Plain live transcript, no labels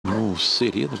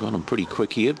set here. They've gone on pretty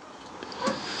quick here.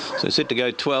 So set to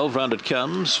go 12, round it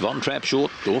comes. Von Trapp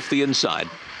short, off the inside.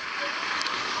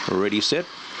 Already set.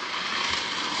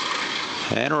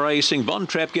 And racing. Von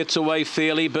Trapp gets away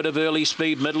fairly. Bit of early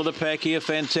speed, middle of the pack here.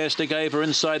 Fantastic Ava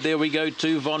inside. There we go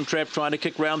too. Von Trapp trying to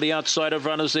kick round the outside of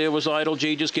runners. There was Idle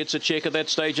G. Just gets a check at that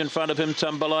stage in front of him.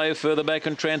 Tumbalaya further back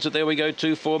in transit. There we go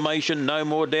too. Formation. No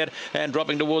more dead. And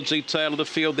dropping towards the tail of the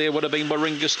field there would have been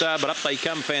Warringah Star. But up they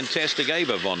come. Fantastic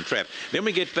Ava, Von Trapp. Then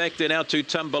we get back there now to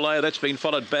Tumbalaya. That's been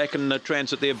followed back in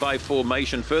transit there by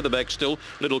Formation. Further back still.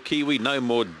 Little Kiwi. No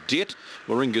more debt.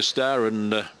 Warringah Star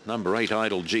and number 8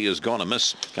 Idle G has gone a miss.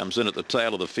 Comes in at the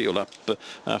tail of the field up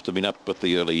after being up with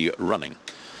the early running.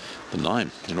 The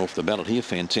 9 and off the ballot here.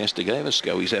 Fantastic Ava.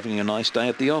 Scoey's having a nice day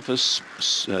at the office.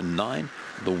 9,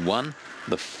 the 1,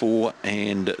 the 4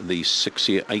 and the 6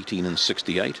 here. 18 and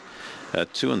 68.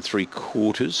 2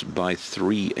 3/4 by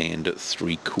 3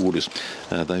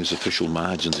 3/4. Those official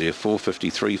margins there.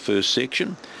 4:53 first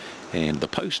section, and the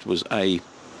post was a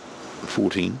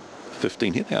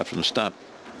 14:15. Here they are from the start.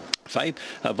 Fabe,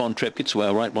 Von Trapp gets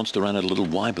well right, wants to run it a little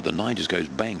wide, but the 9 just goes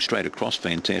bang straight across.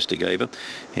 Fantastic Ava,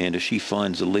 and as she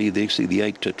finds the lead there, see the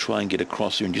 8 to try and get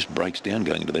across there and just breaks down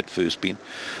going into that first bend.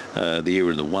 The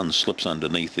area of the 1 slips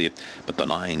underneath there, but the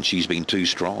 9, she's been too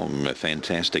strong.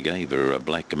 Fantastic Ava,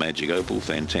 Black Magic Opal,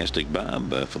 Fantastic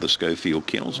Barb for the Schofield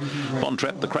Kennels. Von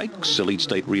Trapp, the Crakes, Elite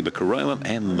State Reba Karoma,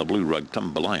 and the Blue Rug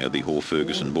Tumbalaya, the Hall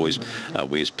Ferguson boys.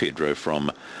 Where's Pedro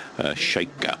from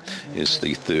Shaker is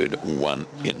the third one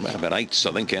in. About 8s,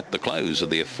 I think, at the close of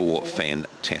their 4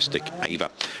 Fantastic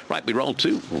Ava. Right, we roll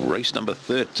to race number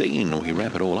 13. We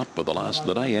wrap it all up with the last of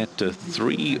the day at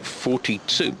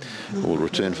 3:42. We'll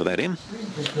return for that in.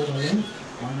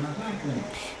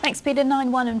 Thanks, Peter.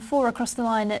 9, 1 and 4 across the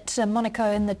line at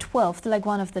Monaco in the 12th. Leg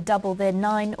 1 of the double there.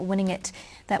 9 winning it.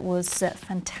 That was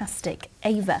Fantastic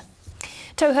Ava.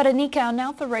 Tauhara Nikau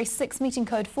now for race 6. Meeting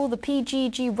code for the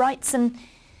PGG Wrightson.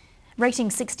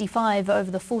 Rating 65 over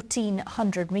the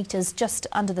 1400 metres, just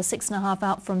under the 6.5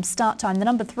 out from start time. The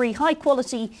number 3, High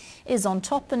Quality, is on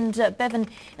top. And Bevan,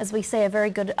 as we say, a very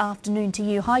good afternoon to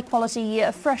you. High Quality,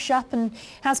 fresh up and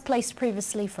has placed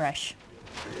previously fresh.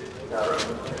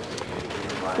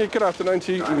 Yeah, good afternoon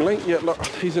to you, Lee. Yeah, look,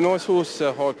 he's a nice horse,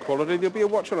 High Quality. There'll be a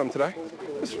watch on him today.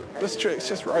 This track's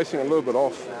just racing a little bit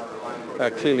off.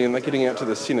 Clearly, and they're getting out to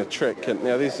the centre track. And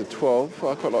now there's the 12.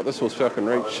 I quite like this horse, Falcon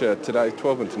Reach, today.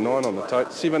 12 into 9 on the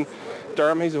tote. 7,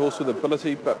 Durham. He's a horse with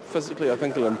ability, but physically I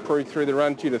think he'll improve through the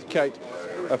run. Judith Kate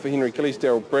for Henry Gillies.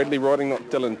 Daryl Bradley riding,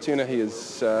 not Dylan Turner. He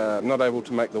is not able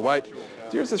to make the weight.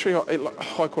 There's the 3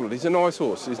 High Quality. He's a nice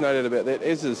horse. There's no doubt about that.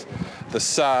 As is the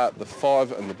SAR, the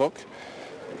 5 in the book,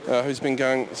 who's been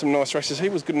going some nice races. He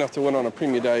was good enough to win on a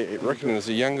Premier Day at Riccarton as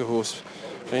a younger horse.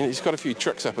 And he's got a few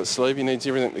tricks up his sleeve. He needs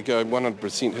everything to go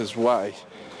 100% his way.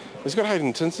 He's got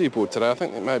Hayden Tinsley aboard today. I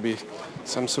think that may be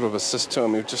some sort of assist to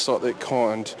him. He'll just like that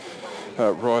kind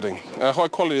riding. High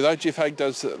Quality though. Jeff Haig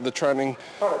does the training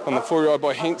on the 4-year-old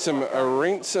by Handsome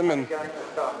Ransom, and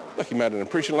look, he made an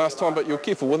impression last time, but you're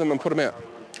careful with him and put him out.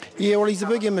 Yeah, well, he's a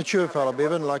big immature fella,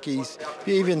 Bevan. Like he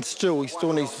still needs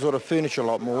to sort of furnish a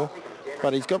lot more,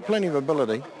 but he's got plenty of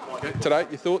ability. Okay. Today,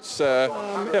 your thoughts?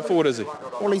 How forward is he?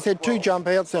 Well, he's had 2 jump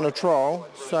outs and a trial,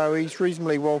 so he's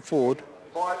reasonably well forward.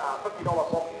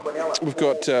 We've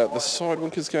got the side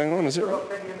winkers going on, is it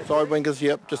right? Side winkers,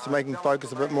 yep, just to make him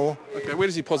focus a bit more. Okay, where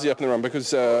does he posse up in the run?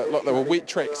 Because like they were wet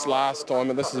tracks last time,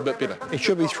 and this is a bit better. It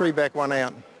should be 3 back, 1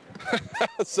 out.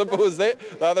 Simple as that.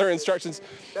 The other instructions.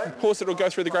 Horse that will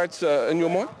go through the grades in your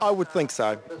mind? I would think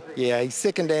so. Yeah, he's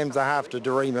 2nd dams a half to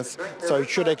Doremus, so he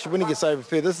should actually, when he gets over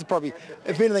further, this is probably,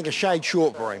 if anything, a shade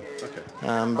short for him.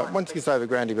 Okay. But once he gets over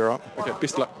ground, he'll be right. Okay,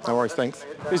 best of luck. No worries, thanks.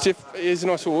 Here's Jeff. Here's a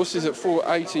nice horse. He's at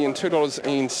 $4.80 and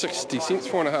 $2.60,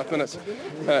 4.5 minutes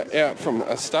out from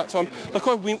start time. Look,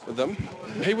 I went with him.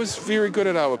 He was very good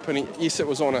at Awapuni. Yes, it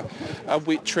was on a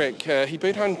wet track. He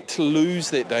beat home Toulouse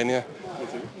that day. Now,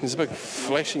 there's a big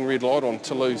flashing red light on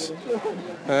Toulouse.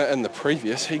 In the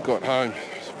previous, he got home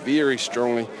very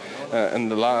strongly in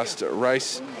the last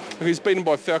race. He's beaten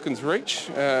by Falcon's Reach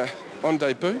on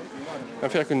debut.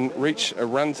 Falcon Reach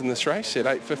runs in this race at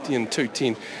 8.50 and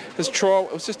 2.10. His trial,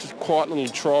 it was just a quiet little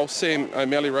trial. Sam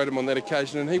O'Malley rode him on that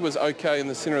occasion, and he was okay in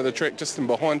the centre of the track, just in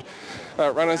behind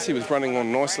runners. He was running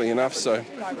on nicely enough, so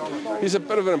there's a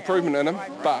bit of an improvement in him,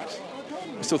 but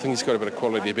I still think he's got a bit of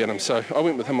quality about him, so I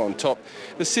went with him on top.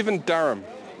 The 7 Durham.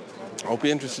 I'll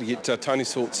be interested to get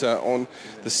Tony's thoughts on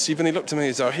the 7. He looked to me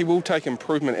as though he will take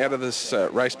improvement out of this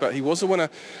race, but he was a winner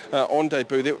on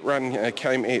debut. That run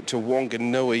came at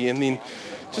Wanganui, and then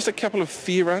just a couple of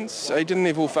fair runs. He didn't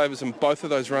have all favours in both of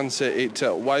those runs at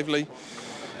Waverley.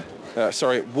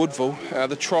 at Woodville.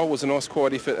 The trial was a nice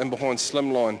quiet effort in behind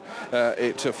Slimline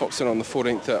at Foxton on the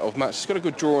 14th of March. He's got a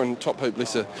good draw in top hoop,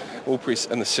 Lesser All Press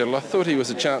in the saddle. I thought he was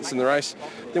a chance in the race.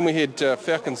 Then we had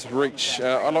Falcons Reach.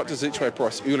 I liked his each way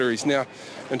price earlier. He's now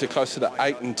into close to the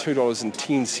 $8 and $2.10,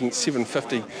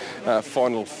 $7.50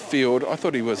 final field. I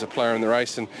thought he was a player in the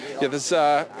race, and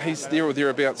yeah, he's there or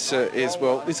thereabouts as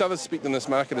well. There's others specked in this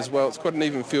market as well. It's quite an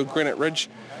even field. Granite Ridge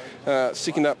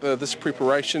sticking up this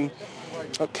preparation.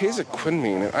 Look, here's a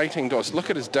Quinman at $18. Look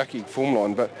at his ducky form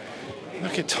line, but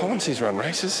look at times he's run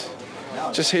races.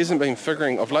 Just hasn't been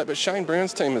figuring of late, but Shane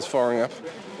Brown's team is firing up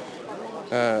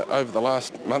over the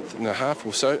last month and a half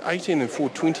or so. 18 and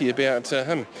 420 about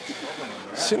him.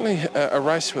 Certainly a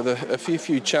race with a fair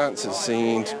few chances,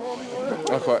 and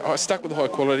I stuck with the high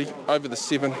quality over the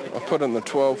 7. I put in the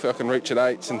 12, Falcon Reach at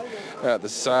 8, and the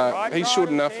Tsar, he's short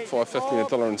enough at $5.50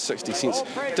 and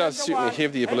 $1.60. Does certainly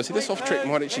have the ability. This off track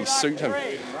might actually suit him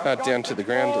down to the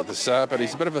ground at the Tsar, but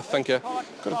he's a bit of a thinker.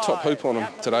 Got a top hoop on him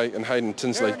today in Hayden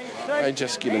Tinsley. They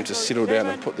just get him to settle down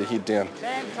and put their head down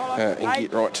and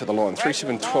get right to the line. 3,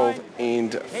 7, 12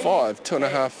 and 5,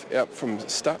 2.5 out from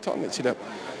start time. Let's head up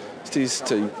stairs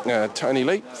to Tony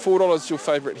Lee. $4 your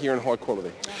favourite here in high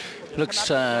quality. Looks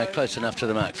close enough to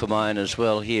the mark for mine as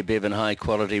well here. Bevan, high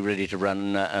quality, ready to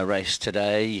run a race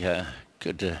today.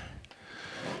 Good to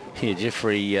hear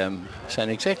Jeffrey saying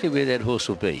exactly where that horse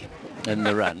will be in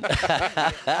the run.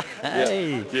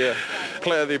 Hey. Yeah.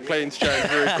 Their plans change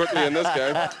very quickly in this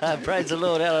game. Praise the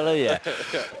Lord, hallelujah.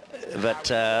 But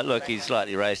look, he's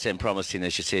slightly raced and promising,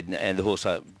 as you said, and the horse,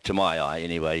 to my eye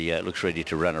anyway, looks ready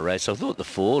to run a race. I thought the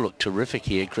 4 looked terrific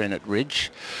here, Granite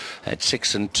Ridge at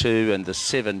 6 and 2, and the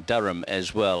 7 Durham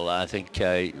as well. I think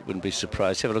you wouldn't be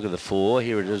surprised. Have a look at the 4.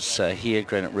 Here it is here,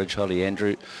 Granite Ridge, Holly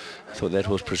Andrew. I thought that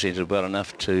horse presented well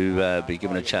enough to be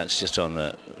given a chance just on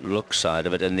the look side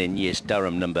of it. And then, yes,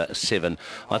 Durham, number 7.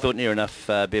 I thought near enough,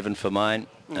 Bevan, for mine.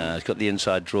 It's got the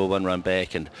inside draw, 1 run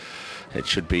back, and it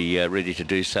should be ready to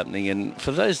do something. And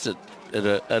for those that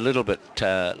are a little bit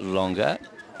longer,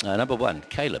 number 1,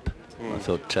 Caleb. I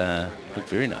thought looked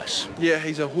very nice. Yeah,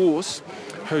 he's a horse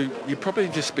who you'd probably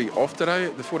just be off today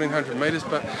at the 1400 metres,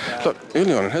 but look,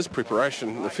 early on in his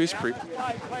preparation, the first prep,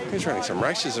 he was running some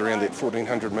races around that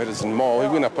 1400 metres and mile. He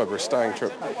went up over a staying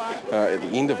trip at the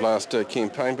end of last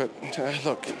campaign, but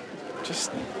look,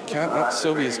 just can't knock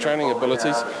Sylvia's training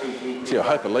abilities. Gee, I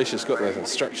hope Alicia's got those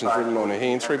instructions written on her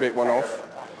hand. 3 back, 1 off.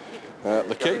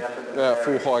 The key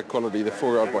for high quality, the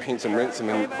 4-year-old by Henson Ransom,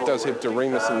 and does have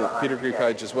Doremus in the pedigree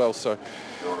page as well, so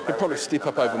he'll probably step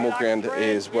up over more ground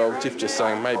as well. Jeff just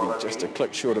saying maybe just a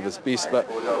click short of his best, but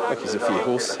I think he's a fair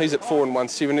horse. He's at 4 and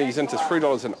 170. He's into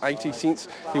 $3.80.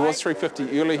 He was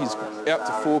 $3.50 early. He's out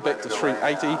to 4, back to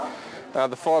 $3.80.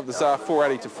 The 5, the Tsar,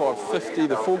 $4.80 to $5.50.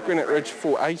 The 4, Granite Ridge,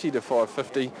 $4.80 to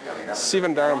 $5.50.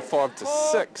 7, Durham, $5 to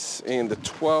 $6. And the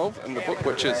 12 in the book,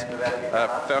 which is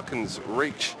Falcons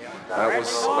Reach,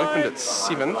 was opened at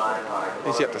 7.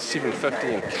 He's out to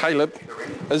 $7.50. And Caleb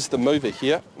is the mover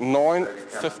here,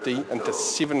 $9.50 into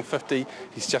 $7.50.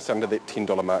 He's just under that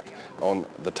 $10 mark on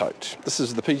the tote. This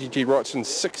is the PGG Wrightson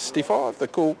 65, the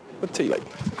call with T. Lee.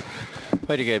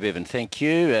 Way to go, Bevan. Thank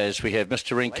you. As we have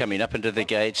Mr. Ring coming up into the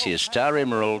gates, here's Star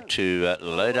Emerald to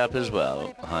load up as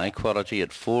well. High quality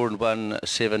at 4 and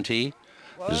 170.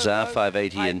 Tsar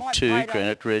 580 and 2.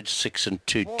 Granite Ridge 6 and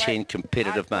 210.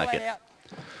 Competitive market.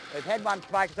 We've had one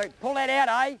break. So pull that out,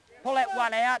 eh? Pull that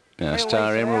one out. Now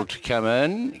Star Emerald to come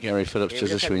in. Gary Phillips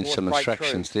just issuing some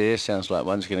instructions there. Sounds like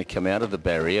one's going to come out of the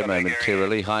barrier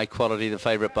momentarily. High quality, the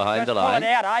favourite behind the line. Pull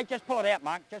it out, eh? Just pull it out,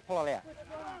 Mark. Just pull it out.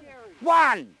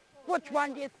 1. Which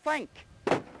one do you think?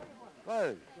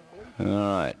 Whoa. All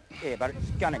right. Yeah, but it's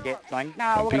going to get things.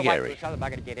 No, we're going to wait for this other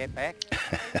bugger to get that back.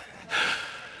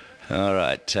 All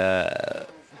right.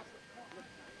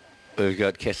 We've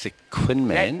got Cassie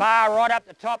Quinman. That bar right up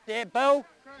the top there, Bill.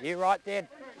 You right there,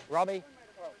 Robbie.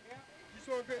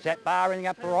 Is that bar anything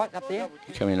up right up there?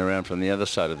 Coming around from the other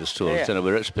side of the stall. I don't know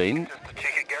where it's been.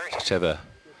 Just have a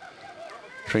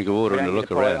drink of water and a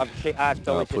look around.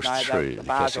 I'll push through the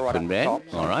Cassie Quinman.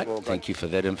 All right. Thank you for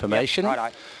that information. Yep.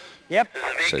 Right. Yep.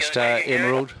 So Star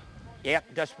Emerald.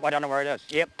 Yep. Just I don't know where it is.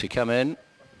 Yep. To come in.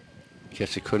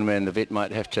 Cassie Quinman, the vet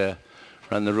might have to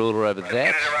run the ruler over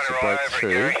that to break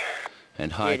through.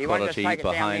 And high quality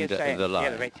behind the line. Yeah,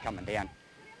 the vet's coming down.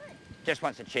 Just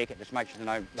wants to check it, just make sure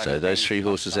no... So those 3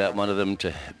 horses out, one of them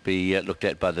to be looked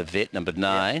at by the vet, number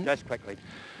 9. Yeah, just quickly.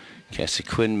 Cassie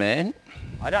Quinman.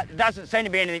 It doesn't seem to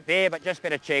be anything there, but just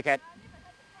better check it.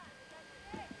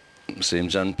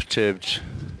 Seems unperturbed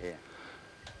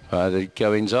The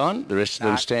goings on, the rest of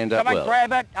them stand up Come well. on,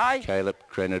 grab it, eh? Caleb,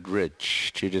 Granite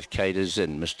Ridge, Judith Kate is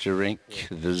in, Mr. Rink,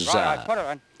 the Right, Tsar. put it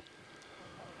in.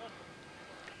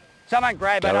 Someone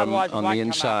grab it, Durham otherwise it on won't the come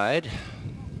up. inside.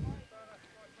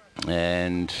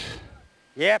 And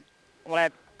Yep, we'll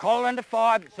have Collar into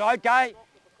 5, it's okay.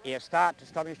 Yeah, start to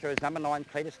stop your shoes, number 9,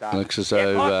 clear to start. looks as Yep,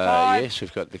 though, lock 5. yes,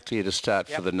 we've got the clear to start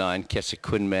for Yep. the 9, Casa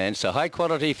Quinman. So high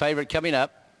quality favourite coming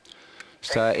up.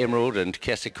 Star Emerald and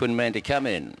Casa Quinman to come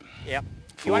in. Yep.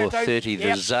 You wanna do- 4:30, the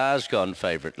yep. Tsar's gone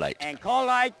favourite late. And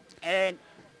Collar 8, and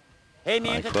Henny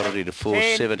High into quality to 10.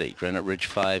 470, Granite Ridge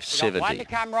We've got one to 570.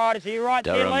 come right, is he right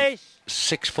there, Durham Les?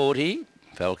 640,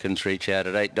 Falcons reach out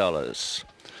at $8.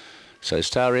 So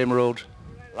Star Emerald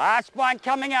Last one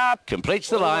coming up. completes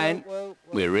the line.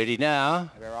 We're ready now.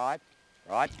 We're right.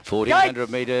 Right. 1,400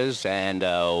 metres and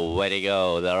way to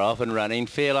go. They're off and running.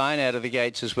 Fairline out of the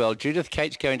gates as well. Judith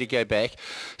Kate's going to go back.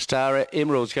 Star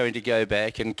Emerald's going to go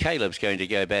back and Caleb's going to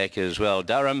go back as well.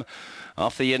 Durham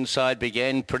off the inside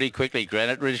began pretty quickly.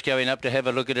 Granite Ridge going up to have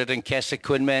a look at it and Casa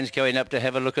Quinman's going up to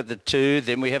have a look at the 2.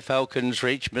 Then we have Falcons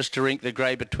Reach, Mr. Ink, the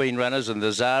grey between runners and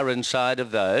the Tsar inside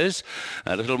of those.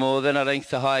 A little more than a length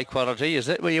to high quality. Is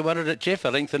that where you wanted it, Jeff? A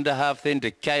length and a half then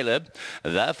to Caleb.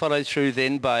 They're followed through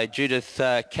then by Judith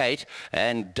Kate.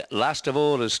 And last of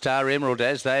all is Star Emerald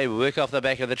as they work off the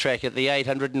back of the track at the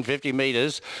 850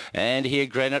 metres. And here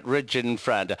Granite Ridge in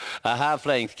front. A half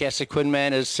length. Casa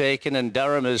Quinman is second and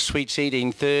Durham is Sweet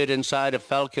Seeding third inside of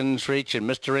Falcons Reach and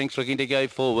Mr. Ink's looking to go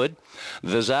forward.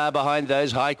 The Tsar behind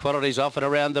those high qualities off and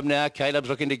around them now. Caleb's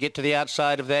looking to get to the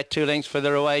outside of that. 2 lengths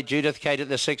further away. Judith Kate at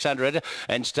the 600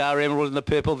 and Star Emerald in the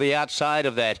purple the outside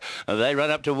of that. They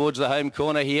run up towards the home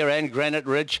corner here and Granite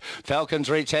Ridge. Falcons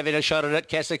Reach having a shot at it.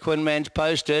 Casa Quinman's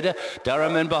posted.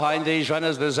 Durham in behind these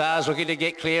runners. The Tsar's looking to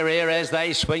get clear air as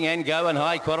they swing and go and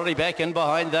high quality back in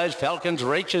behind those. Falcons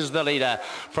Reach is the leader.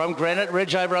 From Granite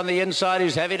Ridge over on the inside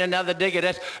who's having another dig at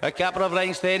it. A couple of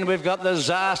lengths then. We've got the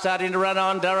Tsar starting to run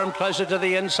on. Durham closer to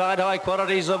the inside. High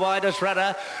quality's the widest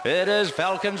runner. It is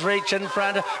Falcons Reach in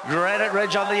front. Granite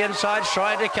Ridge on the inside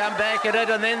trying to come back at it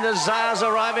and then the Tsar's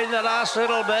arriving the last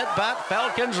little bit but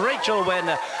Falcons Reach will win.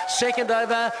 Second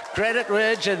over Granite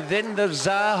Ridge and then the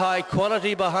Tsar. High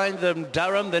quality behind them.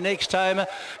 Durham the next home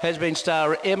has been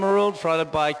Star Emerald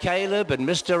followed by Caleb and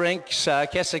Mr. Ink's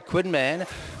Casa Quinman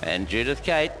and Judith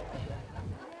Kate.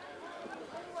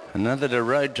 Another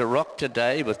road to rock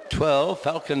today with 12,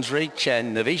 Falcons Reach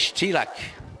and Navish Tilak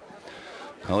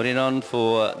holding on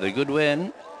for the good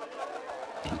win.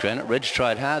 Granite Ridge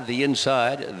tried hard the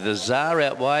inside. The Tsar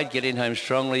out wide getting home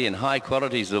strongly in high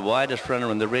qualities, the widest runner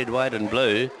in the red, white and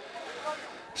blue.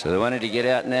 So they wanted to get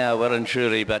out now well and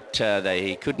truly, but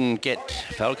they couldn't get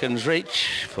Falcons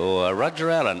Reach for Roger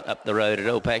Allen up the road at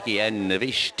Opaki and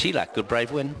Navish Tilak. Good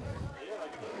brave win.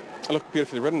 I look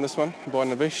beautifully ridden this one by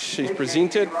Navish. He's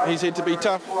presented. He's had to be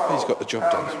tough. He's got the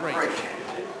job done.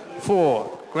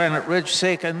 4, Granite Ridge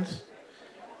second.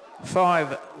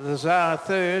 5, the Tsar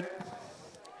third.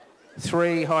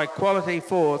 3, High Quality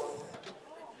fourth.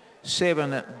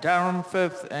 7, Durham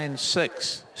fifth. And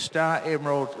 6, Star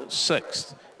Emerald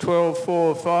sixth. 12,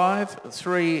 4, 5,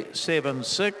 3, 7,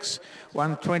 6,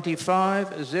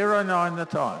 125, 09 the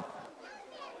time.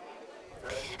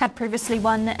 Had previously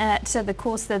won at the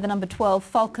course there, the number 12,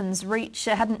 Falcons Reach.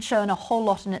 Hadn't shown a whole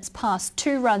lot in its past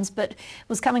 2 runs, but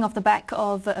was coming off the back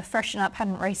of a freshen up,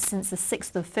 hadn't raced since the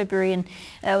 6th of February, and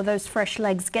with those fresh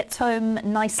legs, gets home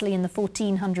nicely in the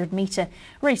 1400 metre.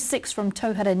 Race 6 from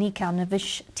Tauhara Nikau,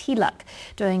 Navish Tilak,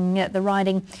 doing the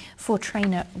riding for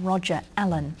trainer Roger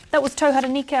Allen. That was Tauhara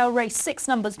Nikau, race 6,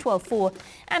 numbers 12, 4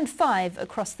 and 5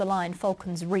 across the line.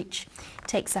 Falcons Reach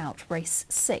takes out race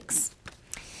 6.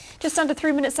 Just under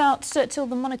 3 minutes out till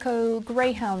the Monaco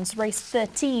Greyhounds, race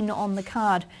 13 on the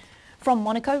card. From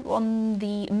Monaco on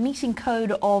the meeting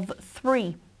code of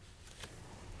 3,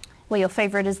 where your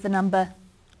favourite is the number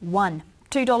 1.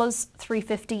 $2,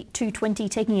 $3.50, $2.20,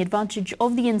 taking advantage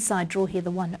of the inside draw here, the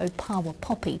 1 Opawa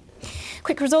Poppy.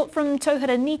 Quick result from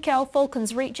Tauhara Nikau,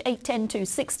 Falcons Reach, 8.10,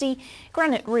 $2.60,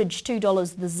 Granite Ridge,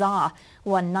 $2, the Tsar,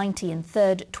 $1.90 in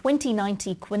third,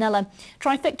 $20.90 Quinella,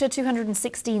 Trifecta,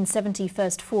 $216.70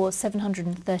 first 4,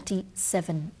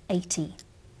 $737.80.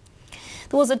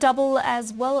 There was a double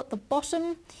as well at the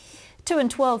bottom. 2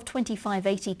 and 12,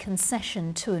 25.80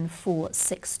 concession, 2 and 4,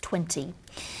 6.20.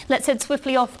 Let's head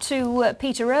swiftly off to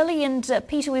Peter Early, and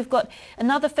Peter, we've got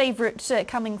another favourite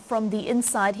coming from the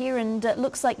inside here, and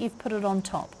looks like you've put it on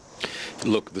top.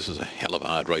 Look, this is a hell of a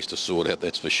hard race to sort out,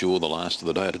 that's for sure. The last of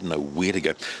the day, I didn't know where to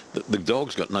go. The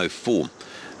dog's got no form.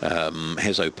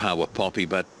 has Power Poppy,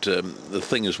 but the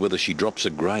thing is whether she drops a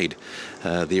grade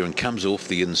there and comes off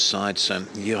the inside. So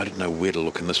yeah, I didn't know where to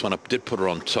look in this one. I did put her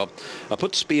on top. I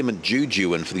put Spearmint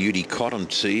Juju in for the UD Cotton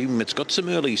team. It's got some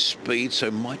early speed, so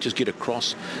might just get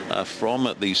across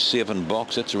from the 7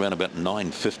 box. That's around about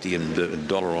 $9.50 and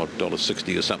 $1 or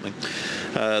 $1.60 or something.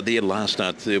 Their last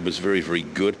start there was very, very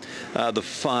good. The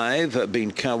 5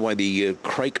 being Kawaii, the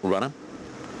Crake runner.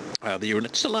 There, and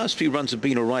it's the last few runs have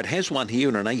been all right. Has one here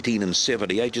in an 18 and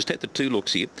 78. Just had the 2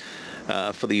 looks here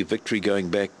for the victory going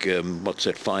back, what's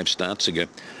that, 5 starts ago.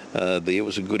 There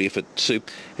was a good effort too.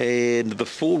 And the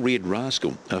 4 Red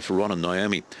Rascal for Ron and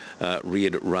Naomi.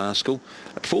 Red Rascal.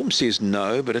 Form says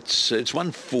no, but it's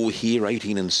 1-4 here,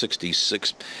 18 and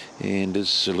 66. And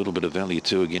there's a little bit of value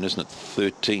too again, isn't it?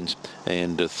 13s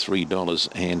and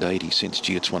 $3.80.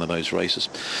 Gee, it's one of those races.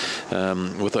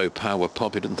 With Power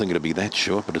Pop, I didn't think it'd be that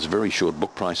short, but it's very short.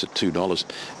 Book price at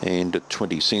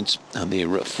 $2.20. And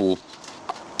there for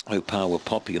Power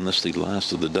Poppy, and this the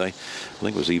last of the day. I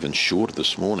think it was even shorter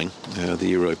this morning.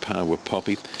 The Power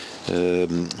Poppy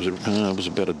it was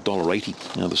about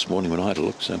 $1.80 this morning when I had a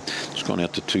look, so it's gone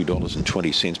out to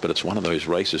 $2.20, but it's one of those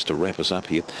races to wrap us up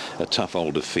here. A tough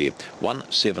old affair.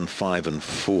 1, 7, 5 and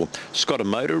 4. Scott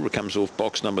Motor comes off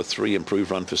box number 3,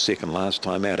 improved run for second last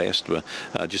time out. Astra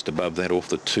just above that off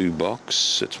the 2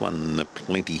 box. It's won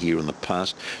plenty here in the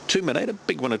past. 2 Minute, a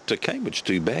big one at Cambridge,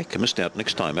 2 back. Missed out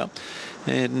next time out.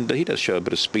 And he does show a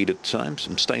bit of speed at times.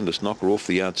 Some Stainless Knocker off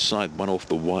the outside, one off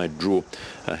the wide draw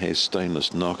has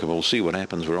Stainless Knocker. We'll see what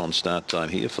happens. We're on start time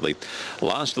here for the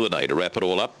last of the day to wrap it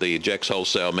all up. The Jack's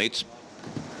Wholesale meets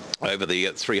over the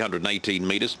 318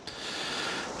 metres.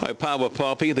 Power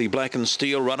Poppy, the black and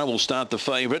steel runner, will start the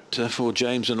favourite for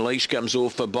James and Leash. Comes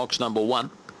off for box number 1.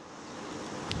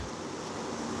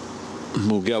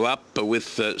 We'll go up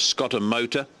with Scott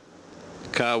Motor,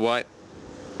 Kawaii,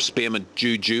 Spearmint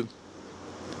Juju.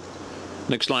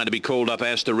 Next line to be called up,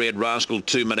 Astor Red Rascal,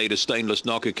 2 Minute. Stainless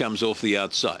Knocker comes off the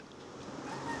outside.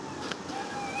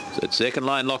 So that second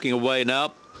line locking away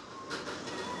now.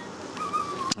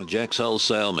 Jack's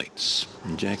Wholesale meets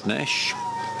Jack Nash.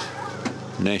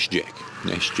 Nash Jack.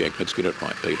 Nash Jack. Let's get it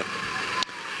right, Peter.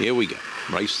 Here we go.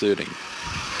 Race 13.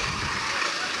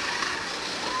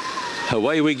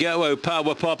 Away we go.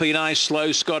 Power Poppy, nice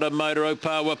slow. Scott Motor.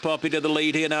 Power Poppy to the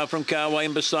lead here now from Kawaii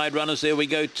and beside runners. There we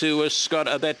go to Scott.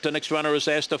 That next runner is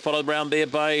Astor, followed round there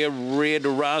by Red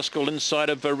Rascal. Inside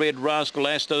of Red Rascal,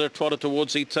 Astor trotted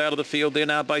towards the tail of the field there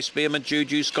now by Spearmint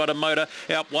Juju. Scott Motor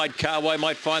out wide. Kawaii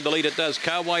might find the lead. It does.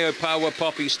 Kawaii, Power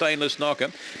Poppy, Stainless Knocker.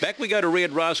 Back we go to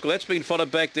Red Rascal. That's been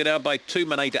followed back there now by 2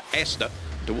 Minute Astor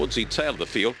towards the tail of the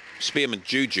field. Spearmint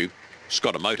Juju,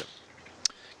 Scott Motor.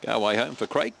 Kawaii home for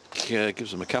Craig, gives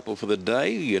them a couple for the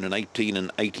day in an 18 and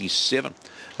 87.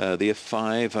 They're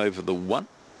 5 over the 1,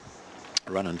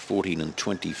 running 14 and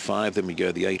 25. Then we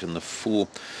go the 8 and the 4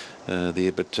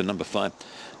 there, but number 5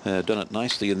 done it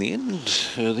nicely in the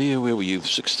end. There, where were you?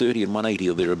 630 and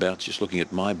 180 or thereabouts, just looking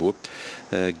at my board.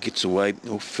 Gets away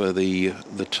off the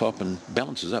top and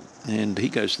balances up. And he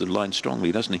goes to the line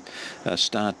strongly, doesn't he?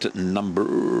 Start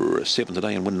number 7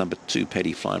 today and win number 2,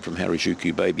 Paddy Flying from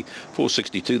Harajuku Baby.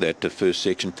 462 that first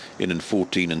section in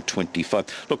 14 and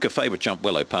 25. Look, a favourite jump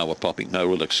well, Power Poppy. No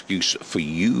real excuse for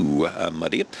you, my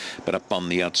dear. But up on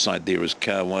the outside there is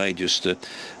Kawaii, just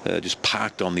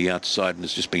parked on the outside and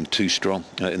has just been too strong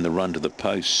in the run to the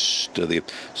post there.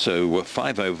 So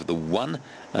 5 over the 1,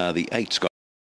 the 8's got